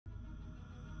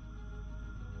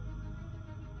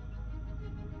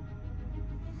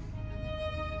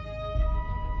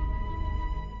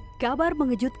Kabar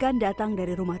mengejutkan datang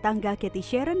dari rumah tangga Cathy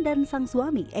Sharon dan sang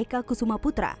suami Eka Kusuma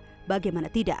Putra. Bagaimana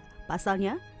tidak?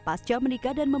 Pasalnya, pasca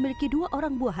menikah dan memiliki 2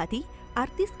 orang buah hati,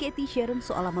 artis Cathy Sharon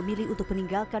seolah memilih untuk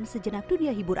meninggalkan sejenak dunia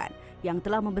hiburan yang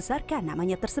telah membesarkan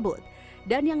namanya tersebut.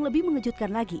 Dan yang lebih mengejutkan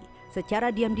lagi,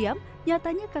 secara diam-diam,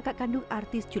 nyatanya kakak kandung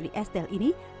artis Julie Estelle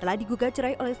ini telah digugat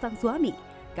cerai oleh sang suami.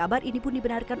 Kabar ini pun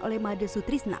dibenarkan oleh Made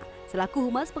Sutrisna, selaku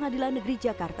Humas Pengadilan Negeri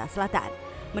Jakarta Selatan.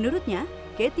 Menurutnya,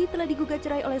 Cathy telah digugat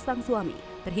cerai oleh sang suami,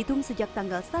 terhitung sejak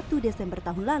tanggal 1 Desember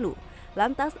tahun lalu.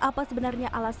 Lantas, apa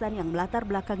sebenarnya alasan yang melatar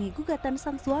belakangi gugatan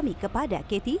sang suami kepada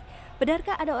Cathy?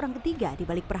 Benarkah ada orang ketiga di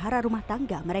balik perhara rumah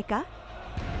tangga mereka?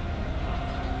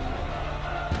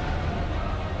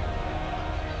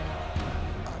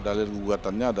 Dalil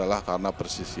gugatannya adalah karena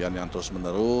persisian yang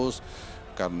terus-menerus,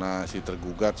 karena si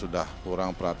tergugat sudah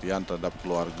kurang perhatian terhadap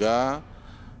keluarga.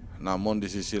 Namun di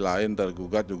sisi lain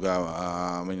tergugat juga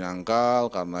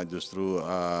menyangkal karena justru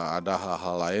ada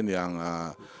hal-hal lain yang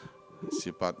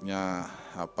sifatnya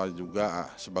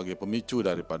juga sebagai pemicu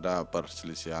daripada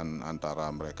perselisihan antara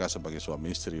mereka sebagai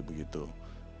suami istri begitu.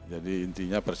 Jadi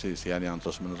intinya perselisihan yang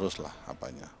terus-menerus lah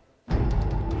apanya.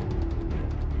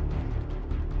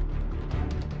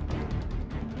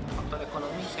 Faktor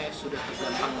ekonomi saya sudah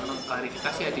gampang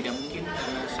mengklarifikasi ya, tidak mungkin,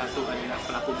 karena satu adalah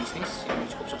pelaku bisnis yang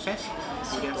cukup sukses,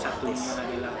 kemudian satunya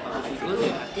adalah PUKUl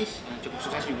ya, artis yang cukup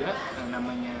sukses juga, yang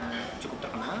namanya cukup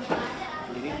terkenal.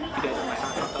 Jadi tidak ada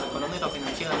masalah faktor ekonomi atau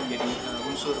finansial yang menjadi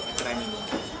unsur perceraian ini.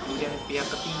 Kemudian pihak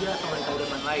ketiga atau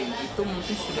aneka lain itu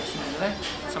mungkin sudah sebenarnya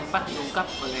sempat diungkap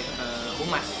oleh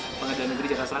Humas Pengadilan Negeri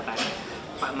Jakarta Selatan.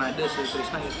 Pak Made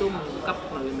Sutrisna itu mengungkap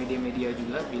melalui media-media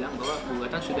juga, bilang bahwa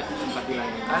gugatan sudah sempat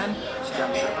dilayangkan,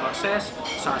 sedang berproses.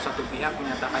 Salah satu pihak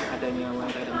menyatakan adanya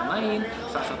wanita idaman lain,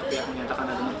 salah satu pihak menyatakan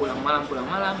adanya pulang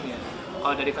malam ya.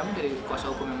 Kalau dari kami, dari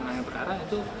kuasa hukum yang menangani perkara,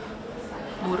 itu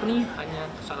murni hanya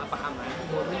kesalahpahaman,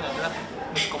 murni adalah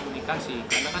miskomunikasi.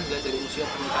 Karena kan dari usia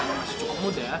pernikahan yang masih cukup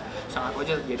muda, sangat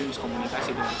wajar terjadi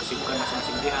miskomunikasi dengan kesibukan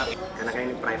masing-masing pihak. Karena kan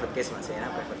ini private case mas ya,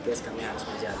 private case kami harus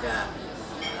menjaga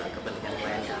kepentingan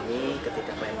klien kami.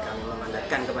 Ketika klien kami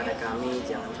memandatkan kepada kami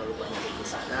jangan terlalu banyak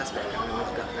berdiskusi, dan kami memang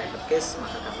juga private case,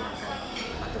 maka kami akan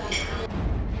patuhi.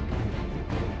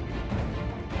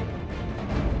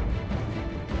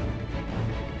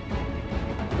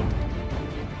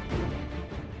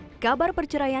 Kabar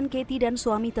perceraian Cathy dan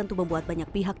suami tentu membuat banyak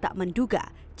pihak tak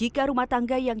menduga jika rumah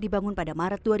tangga yang dibangun pada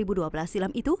Maret 2012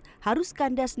 silam itu harus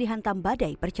kandas dihantam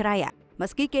badai perceraian.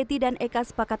 Meski Cathy dan Eka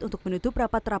sepakat untuk menutup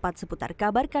rapat-rapat seputar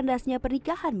kabar kandasnya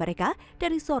pernikahan mereka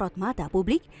dari sorot mata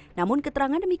publik, namun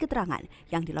keterangan demi keterangan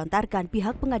yang dilontarkan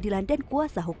pihak pengadilan dan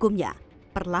kuasa hukumnya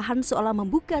perlahan seolah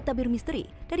membuka tabir misteri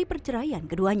dari perceraian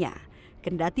keduanya.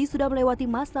 Kendati sudah melewati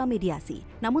masa mediasi,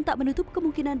 namun tak menutup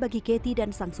kemungkinan bagi Cathy dan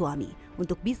sang suami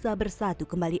untuk bisa bersatu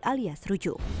kembali alias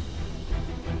rujuk.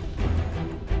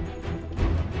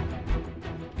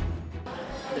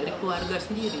 Dari keluarga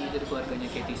sendiri, dari keluarganya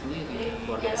Cathy sendiri,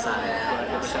 keluarga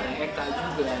besarnya Eka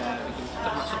juga, gitu,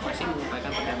 termasuk masih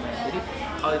mengupayakan perdamaian. Jadi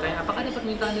kalau ditanya apakah ada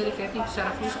permintaan dari Cathy secara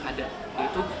khusus, ada,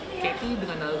 yaitu Cathy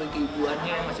dengan naluri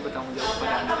keibuannya masih bertanggung jawab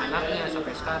pada anak-anaknya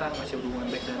sampai sekarang, masih hubungan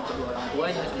baik dengan kedua orang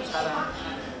tuanya sampai sekarang,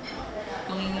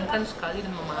 menginginkan sekali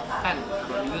dan memaafkan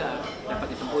apabila dapat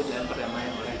ditempuh jalan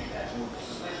perdamaian oleh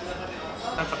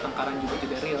kan pertengkaran juga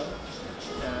tidak real.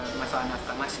 Masalah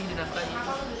nafkah masih dinafkahi,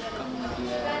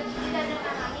 kemudian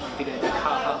tidak ada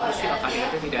hal-hal krusial,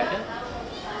 KDRT tidak ada,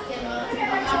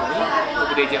 hubungan masih baik, ke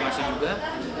gereja masih juga,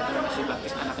 masih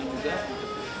baptis anaknya juga.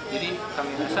 Jadi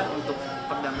kami rasa untuk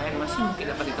perdamaian masih mungkin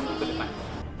dapat ditempuh ke depan.